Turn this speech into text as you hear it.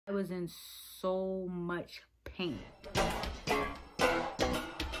I was in so much pain.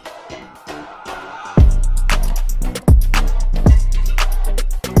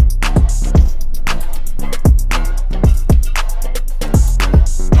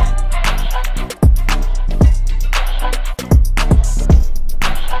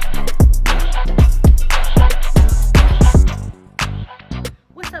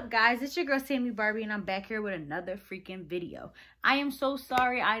 Guys, it's your girl Sami Barbie, and I'm back here with another freaking video. I am so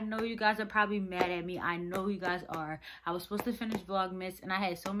sorry. I know you guys are probably mad at me. I know you guys are. I was supposed to finish Vlogmas, and I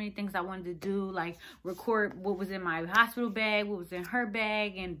had so many things I wanted to do, like record what was in my hospital bag, what was in her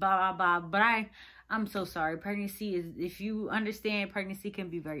bag, and blah blah blah. But I'm so sorry. Pregnancy is, if you understand, pregnancy can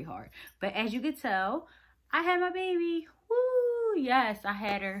be very hard. But as you can tell, I had my baby. Woo! Yes, I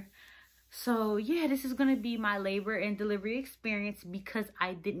had her. So yeah, this is gonna be my labor and delivery experience because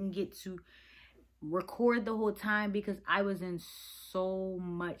I didn't get to record the whole time because I was in so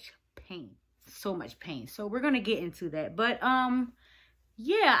much pain. So we're gonna get into that. But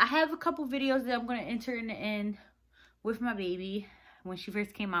yeah, I have a couple videos that I'm gonna enter in the end with my baby. When she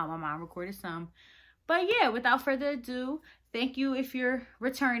first came out, my mom recorded some. But yeah, without further ado, thank you if you're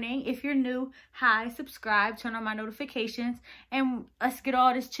returning. If you're new, hi, subscribe, turn on my notifications, and let's get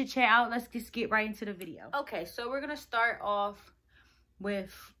all this chit chat out. Let's just get right into the video. Okay, so we're gonna start off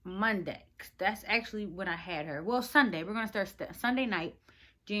with Monday. That's actually when I had her. Well, Sunday. We're gonna start Sunday night,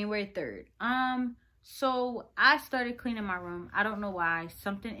 January 3rd. So I started cleaning my room. I don't know why.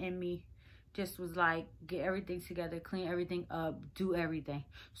 Something in me just was like, get everything together, clean everything up, do everything.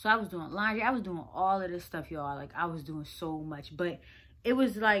 So I was doing laundry. I was doing all of this stuff, y'all. Like, I was doing so much. But it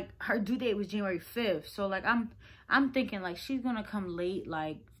was like, her due date was January 5th. So like, I'm thinking like, she's gonna come late.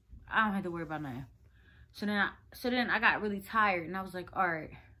 Like, I don't have to worry about nothing. So then I got really tired, and I was like, all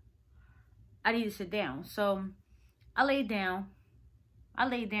right, I need to sit down. So I laid down. I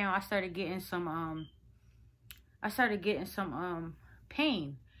started getting some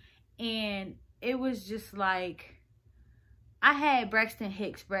pain. And it was just like, I had Braxton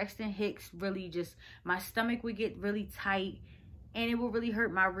Hicks. Braxton Hicks really just, my stomach would get really tight, and it would really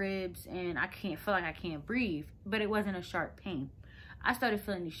hurt my ribs, and I feel like I can't breathe. But it wasn't a sharp pain. I started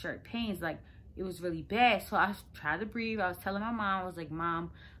feeling these sharp pains, like it was really bad. So I tried to breathe. I was telling my mom, I was like, Mom,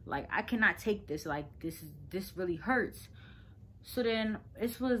 like I cannot take this. Like this really hurts. So then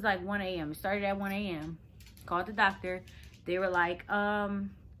this was like 1 a.m. It started at 1 a.m. Called the doctor. They were like,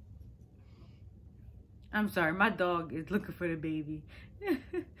 I'm sorry, my dog is looking for the baby.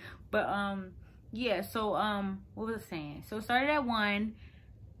 But yeah, so what was I saying? So it started at 1.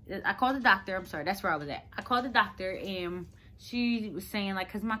 I called the doctor. I'm sorry, that's where I was at. I called the doctor, and she was saying, like,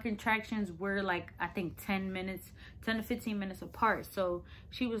 because my contractions were like, I think 10 to 15 minutes apart. So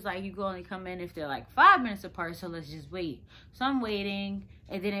she was like, you can only come in if they're like 5 minutes apart, so let's just wait. So I'm waiting,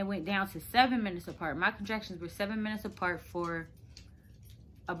 and then it went down to 7 minutes apart. My contractions were 7 minutes apart for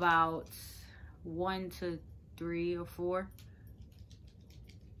about 1 to 3 or 4.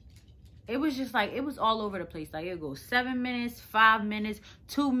 It was just like, it was all over the place. Like, it would go 7 minutes, 5 minutes,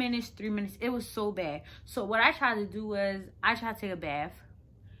 2 minutes, 3 minutes. It was so bad. So what I tried to do was, I tried to take a bath.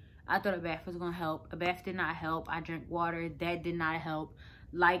 I thought a bath was gonna help. A bath did not help. I drank water. That did not help.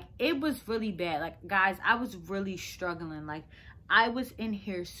 Like, it was really bad. Like, guys, I was really struggling. Like, I was in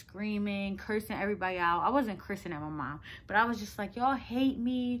here screaming, cursing everybody out. I wasn't cursing at my mom, but I was just like, y'all hate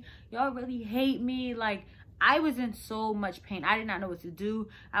me. Y'all really hate me. Like, I was in so much pain. I did not know what to do.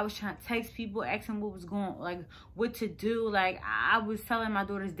 I was trying to text people, asking what was going, like, what to do. Like, I was telling my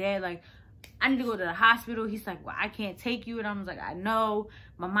daughter's dad, like, I need to go to the hospital. He's like, well, I can't take you. And I was like, I know.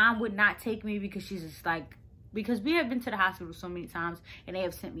 My mom would not take me because she's just like, because we have been to the hospital so many times, and they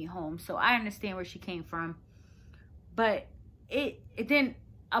have sent me home. So I understand where she came from. But it then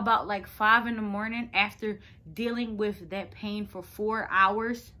about like 5 in the morning, after dealing with that pain for 4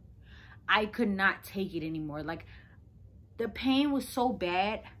 hours, I could not take it anymore. Like, the pain was so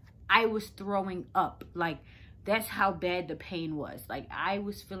bad, I was throwing up. Like, that's how bad the pain was. Like, I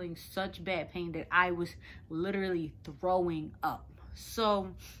was feeling such bad pain that I was literally throwing up.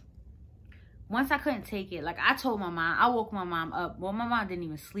 So once I couldn't take it, like, I told my mom, I woke my mom up. Well, my mom didn't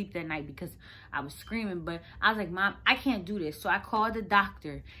even sleep that night because I was screaming, but I was like, Mom, I can't do this. So I called the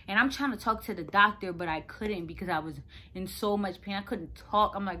doctor, and I'm trying to talk to the doctor, but I couldn't because I was in so much pain. I couldn't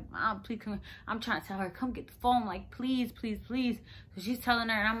talk. I'm like, Mom, please come. I'm trying to tell her, come get the phone. Like, please, please, please. So she's telling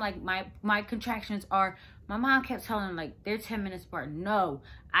her, and I'm like, my contractions are, my mom kept telling her, like, they're 10 minutes apart. No,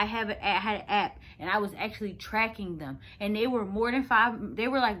 I had an app, and I was actually tracking them, and they were more than 5. They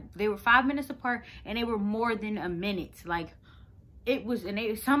were 5 minutes apart, and they were more than a minute. Like, it was,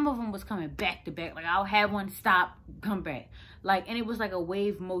 and some of them was coming back to back. Like, I'll have one stop, come back. Like, and it was like a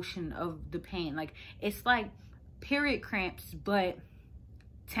wave motion of the pain. Like, it's like period cramps, but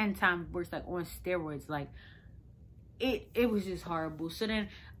 10 times worse, like on steroids. Like, it was just horrible. So then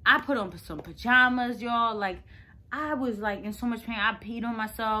I put on some pajamas, y'all. Like, I was like in so much pain. I peed on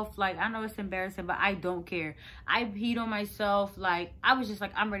myself. Like, I know it's embarrassing, but I don't care. I peed on myself. Like, I was just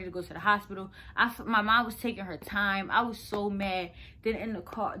like, I'm ready to go to the hospital. My mom was taking her time. I was so mad. Then in the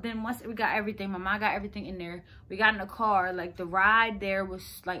car, then once we got everything, my mom got everything in there. We got in the car. Like, the ride there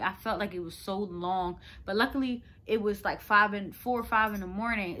was like, I felt like it was so long. But luckily, it was like 4 or 5 in the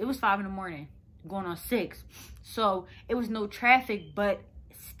morning. It was 5 in the morning, going on 6. So it was no traffic, but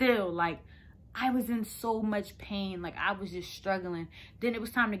still, like, I was in so much pain. Like, I was just struggling. Then it was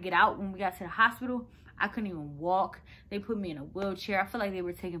time to get out. When we got to the hospital, I couldn't even walk. They put me in a wheelchair. I feel like they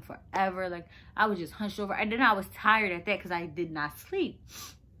were taking forever. Like, I was just hunched over. And then I was tired at that because I did not sleep.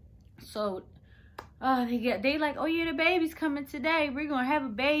 So they like, oh yeah, the baby's coming today. We're gonna have a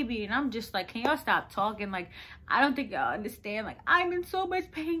baby. And I'm just like, can y'all stop talking? Like, I don't think y'all understand. Like, I'm in so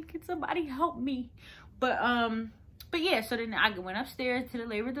much pain. Can somebody help me? But yeah, so then I went upstairs to the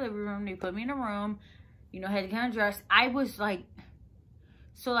labor delivery room. They put me in a room, you know, had to get undressed. I was like,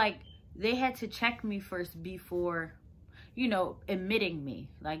 so like, they had to check me first before, you know, admitting me,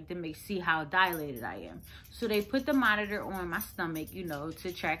 like, to see how dilated I am. So they put the monitor on my stomach, you know,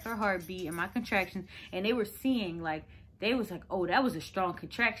 to track her heartbeat and my contractions. And they were seeing, like, they was like, oh, that was a strong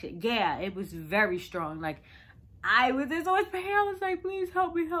contraction. Yeah, it was very strong. Like, I was in so much pain. I was like, please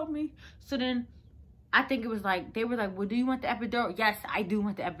help me, help me. So then I think it was like, they were like, well, do you want the epidural? Yes, I do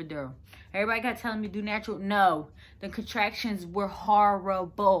want the epidural. Everybody got telling me do natural. No, the contractions were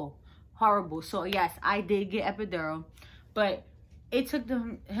horrible, horrible. So yes, I did get epidural, but it took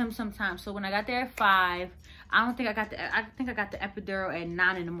him some time. So when I got there at 5, I think I got the epidural at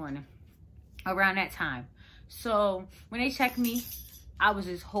 9 in the morning, around that time. So when they checked me, I was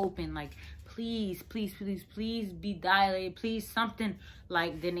just hoping, like, please, please, please, please be dilated, please, something.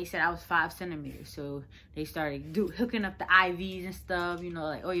 Like, then they said I was 5 centimeters. So they started hooking up the IVs and stuff, you know,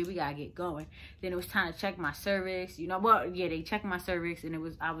 like, oh yeah, we gotta get going. Then it was time to check my cervix, you know. Well, yeah, they checked my cervix, and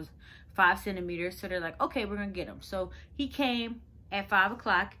I was 5 centimeters. So they're like, okay, we're gonna get him. So he came at 5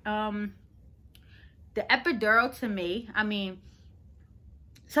 o'clock. The epidural, to me, I mean,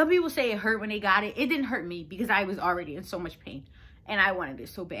 some people say it hurt when they got it. It didn't hurt me because I was already in so much pain and I wanted it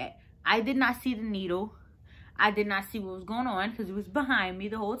so bad. I did not see the needle. I did not see what was going on because it was behind me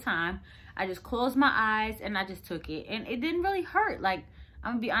the whole time. I just closed my eyes and I just took it. And it didn't really hurt. Like,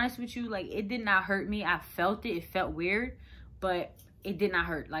 I'm going to be honest with you. Like, it did not hurt me. I felt it. It felt weird. But it did not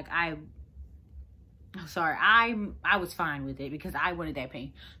hurt. Like, I'm sorry. I was fine with it because I wanted that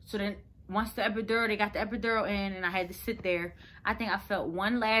pain. So then, once the epidural, they got the epidural in and I had to sit there. I think I felt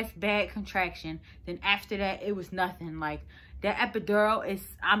one last bad contraction. Then after that, it was nothing. Like, that epidural is,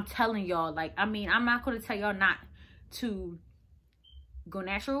 I'm telling y'all, like, I mean, I'm not going to tell y'all not to go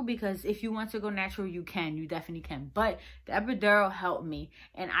natural, because if you want to go natural, you can. You definitely can. But the epidural helped me,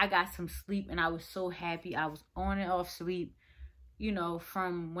 and I got some sleep, and I was so happy. I was on and off sleep, you know,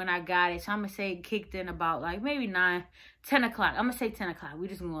 from when I got it. So I'm going to say it kicked in about, like, maybe 9, 10 o'clock. I'm going to say 10 o'clock. We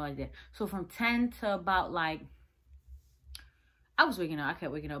just going to go like that. So from 10 to about, like, I was waking up. I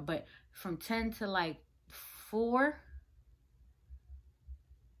kept waking up. But from 10 to, like, 4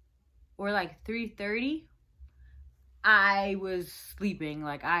 or like 3:30, I was sleeping.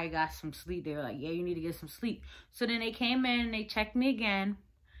 Like, I got some sleep. They were like, yeah, you need to get some sleep. So then they came in and they checked me again,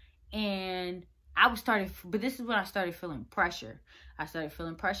 and but this is when I started feeling pressure. I started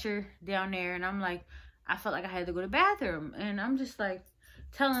feeling pressure down there, and I'm like, I felt like I had to go to the bathroom, and I'm just like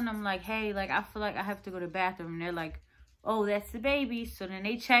telling them, like, hey, like, I feel like I have to go to the bathroom. And they're like, oh, that's the baby. So then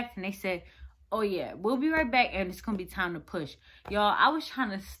they checked and they said, oh yeah, we'll be right back, and it's gonna be time to push. Y'all, I was trying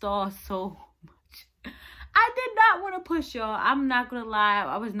to stall so much. I did not want to push, y'all. I'm not gonna lie,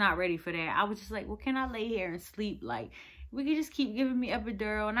 I was not ready for that. I was just like, well, can I lay here and sleep? Like, we could just keep giving me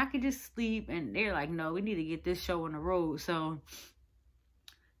epidural and I could just sleep. And they're like, no, we need to get this show on the road. So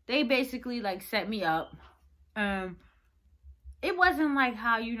they basically, like, set me up. It wasn't like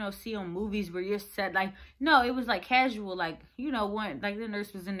how, you know, see on movies where you're set, like, no, it was like casual, like, you know, like the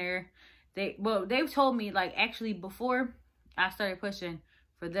nurse was in there. They told me, like, actually before I started pushing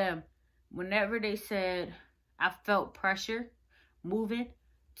for them, whenever they said I felt pressure moving,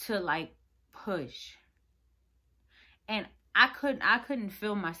 to, like, push. And I couldn't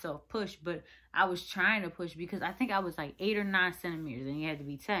feel myself push, but I was trying to push because I think I was like 8 or 9 centimeters and you had to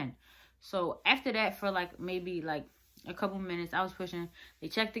be 10. So after that, for like maybe like a couple minutes, I was pushing. They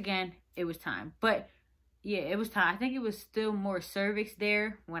checked again. It was time. But yeah, it was time. I think it was still more cervix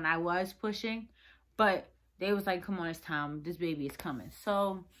there when I was pushing, but they was like, come on, it's time. This baby is coming.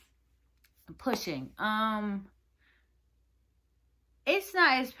 So pushing. It's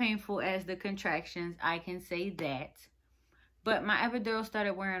not as painful as the contractions, I can say that. But my epidural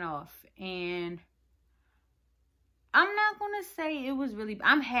started wearing off, and I'm not gonna say it was really,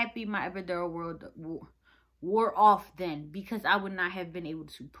 I'm happy my epidural wore off then, because I would not have been able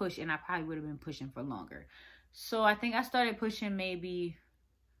to push, and I probably would have been pushing for longer. So I think I started pushing maybe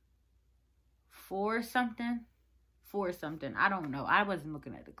 4 something. I don't know. I wasn't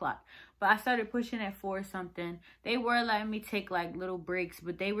looking at the clock, but I started pushing at 4 something. They were letting me take like little breaks,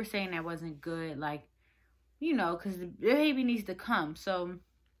 but they were saying that wasn't good, like, you know, because the baby needs to come. So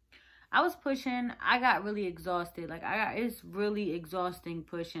I was pushing. I got really exhausted. Like, it's really exhausting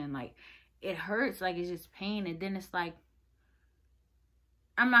pushing. Like, it hurts. Like, it's just pain. And then it's like,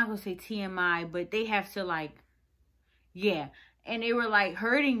 I'm not gonna say TMI, but they have to, like, yeah. And they were like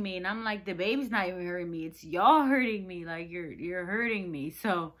hurting me, and I'm like, the baby's not even hurting me. It's y'all hurting me. Like, you're hurting me.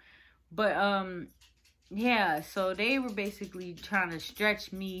 So, but yeah. So they were basically trying to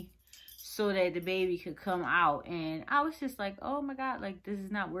stretch me so that the baby could come out, and I was just like, oh my God, like, this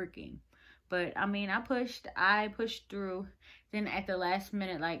is not working. But I mean, I pushed through. Then at the last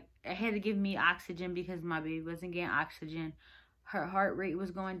minute, like, I had to give me oxygen because my baby wasn't getting oxygen. Her heart rate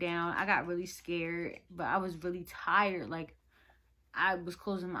was going down. I got really scared, but I was really tired. Like, I was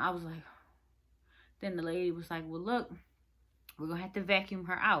closing I was like, then the lady was like, well, look, we're gonna have to vacuum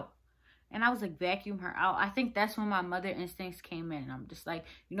her out. And I was like, vacuum her out? I think that's when my mother instincts came in. I'm just like,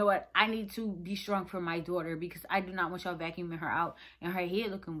 you know what? I need to be strong for my daughter, because I do not want y'all vacuuming her out and her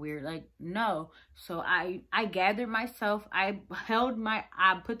head looking weird. Like, no. So I gathered myself. I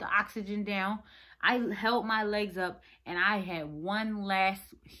put the oxygen down. I held my legs up, and I had one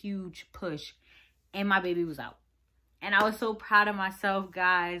last huge push, and my baby was out. And I was so proud of myself,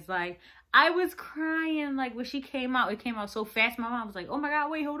 guys. Like, I was crying. Like, when she came out, it came out so fast. My mom was like, oh my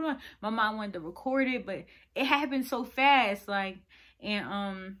God, wait, hold on. My mom wanted to record it, but it happened so fast. Like,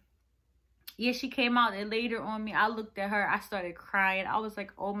 and yeah, she came out, and later on me, I looked at her, I started crying. I was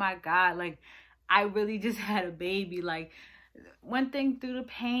like, oh my God, like, I really just had a baby. Like, one thing through the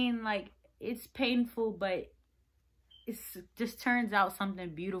pain, like, it's painful, but it's just turns out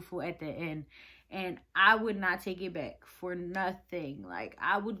something beautiful at the end. And I would not take it back for nothing. Like,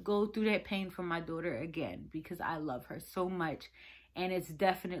 I would go through that pain for my daughter again, because I love her so much, and it's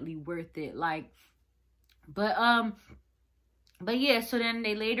definitely worth it. Like, but yeah, so then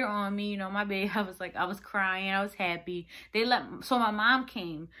they later on me, you know, my baby, I was crying, I was happy. So my mom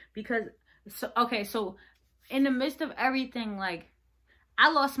came, because, so in the midst of everything, like, I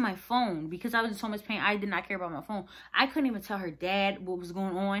lost my phone because I was in so much pain. I did not care about my phone. I couldn't even tell her dad what was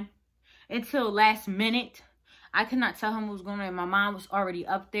going on until last minute. I could not tell him what was going on. My mom was already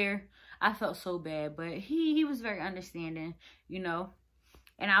up there. I felt so bad, but he was very understanding, you know.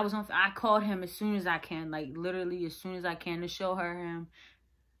 And I called him as soon as I can, like, literally as soon as I can, to show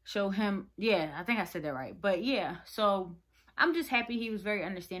him. Yeah, I think I said that right. But yeah, so I'm just happy he was very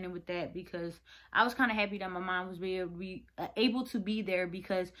understanding with that, because I was kind of happy that my mom was able to be there,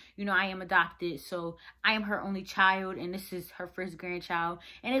 because, you know, I am adopted, so I am her only child, and this is her first grandchild.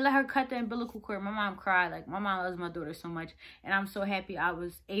 And they let her cut the umbilical cord. My mom cried. Like, my mom loves my daughter so much, and I'm so happy I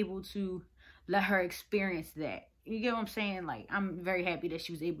was able to let her experience that. You get what I'm saying? Like, I'm very happy that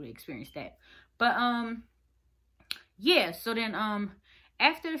she was able to experience that. But yeah, so then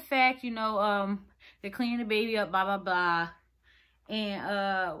after the fact, you know, they're cleaning the baby up, blah blah blah. And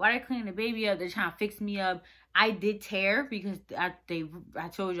while they're cleaning the baby up, they're trying to fix me up. I did tear, because I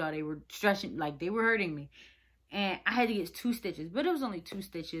told y'all they were stretching, like, they were hurting me. And I had to get 2 stitches, but it was only 2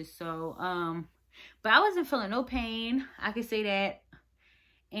 stitches. So, but I wasn't feeling no pain. I could say that.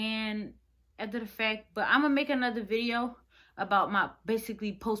 And after the fact, but I'm gonna make another video about my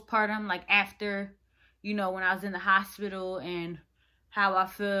basically postpartum, like, after, you know, when I was in the hospital and how I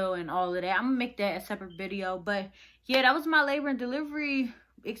feel and all of that. I'm gonna make that a separate video. But yeah, that was my labor and delivery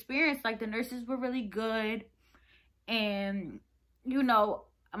experience. Like, the nurses were really good, and, you know,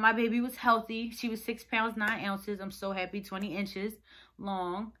 my baby was healthy. She was 6 pounds 9 ounces. I'm so happy. 20 inches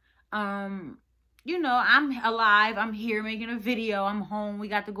long. You know, I'm alive. I'm here making a video. I'm home. We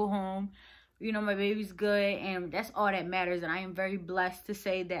got to go home. You know, my baby's good, and that's all that matters. And I am very blessed to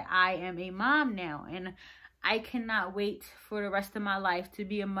say that I am a mom now, and I cannot wait for the rest of my life to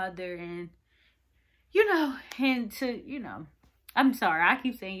be a mother, and, you know, and to, you know, I'm sorry, I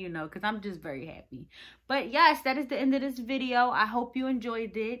keep saying because I'm just very happy. But yes, that is the end of this video. I hope you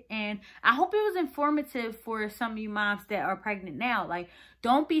enjoyed it, and I hope it was informative for some of you moms that are pregnant now. Like,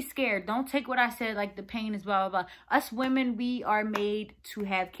 don't be scared. Don't take what I said like the pain is blah blah blah. Us women, we are made to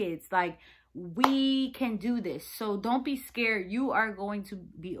have kids. Like, we can do this. So don't be scared. You are going to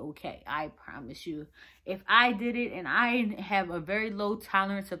be okay. I promise you. If I did it and I have a very low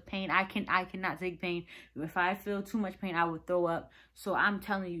tolerance of pain, I cannot take pain. If I feel too much pain, I would throw up. So I'm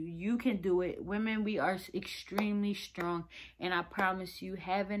telling you, you can do it. Women, we are extremely strong. And I promise you,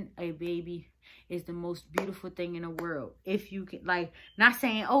 having a baby is the most beautiful thing in the world. If you can, like, not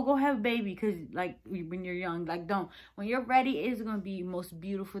saying, oh, go have a baby, because, like, when you're young, like, don't. When you're ready, it's going to be the most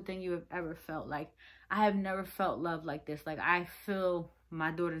beautiful thing you have ever felt. Like, I have never felt love like this. Like, I feel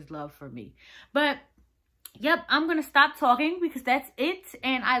my daughter's love for me. But, yep, I'm going to stop talking because that's it.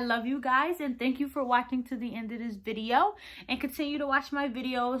 And I love you guys. And thank you for watching to the end of this video. And continue to watch my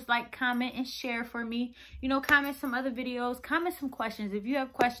videos. Like, comment, and share for me. Comment some other videos. Comment some questions. If you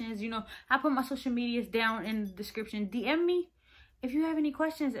have questions, I put my social medias down in the description. DM me if you have any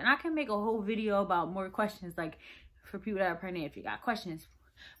questions. And I can make a whole video about more questions. Like, for people that are pregnant, if you got questions.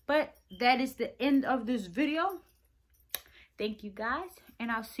 But that is the end of this video. Thank you guys.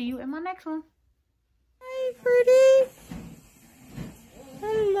 And I'll see you in my next one. Hi, pretty.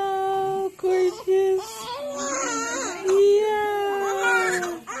 Hello, gorgeous. Yeah.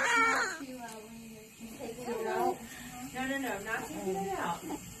 No, not taking it out.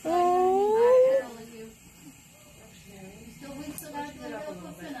 Oh.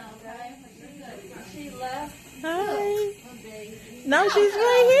 She left. Hi. No, she's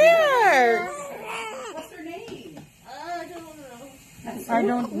right here. What's her name? I don't know. I don't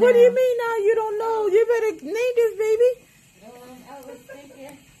know. What do you mean now you don't know? You better name this baby. I was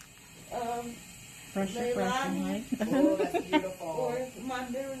thinking, Pressure, right? Oh, that's beautiful. or my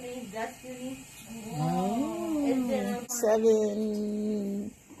middle name, Destiny. Oh. And then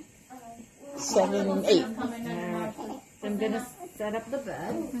 7, 7, 8. I'm gonna set up the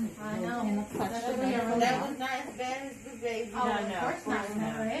bed. I know. That was not as bad as the baby. Oh, of course not. It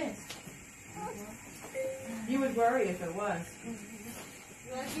never is. You would worry if it was.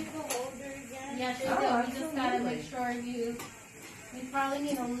 You want to keep the holder again? Yeah, Oh, we just gotta absolutely. make sure we probably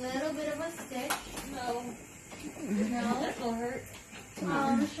need a little bit of a stitch. No. No? That will hurt.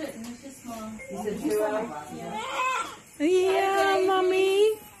 It shouldn't. It's just small. You said 2 out? Yeah. Yeah,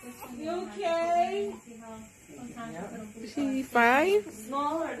 mommy. You okay? She 5?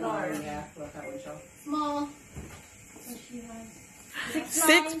 Small or large? Yeah, look, that would show. Small. So she has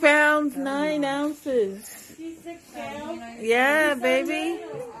 6 pounds, 9 ounces. she's 6 pounds. Yeah, baby.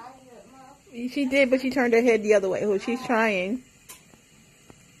 She did, but she turned her head the other way. Oh, she's trying.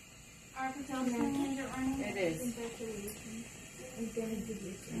 It is.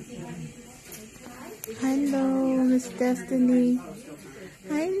 Hello, Miss Destiny.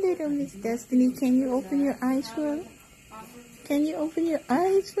 Hi, little Miss Destiny. Can you open your eyes for me? Can you open your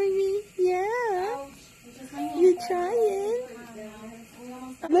eyes for me? Yeah. You trying?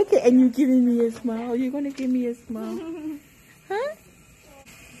 Look at, and you giving me a smile. You're gonna give me a smile, huh?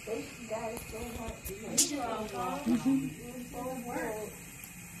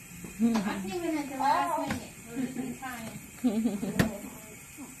 I came in at the last minute. We're just in time.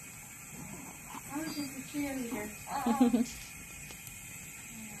 I was just a cheerleader.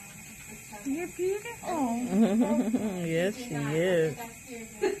 You're beautiful. Yes, she is.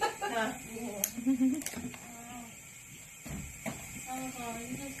 Oh,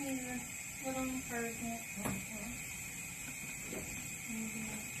 you just need a little encouragement.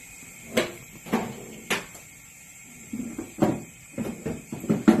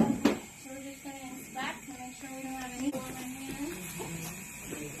 So we're just going to inspect to make sure we don't have any on our hands.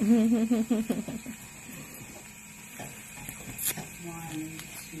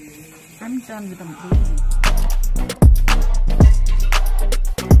 I'm done with them.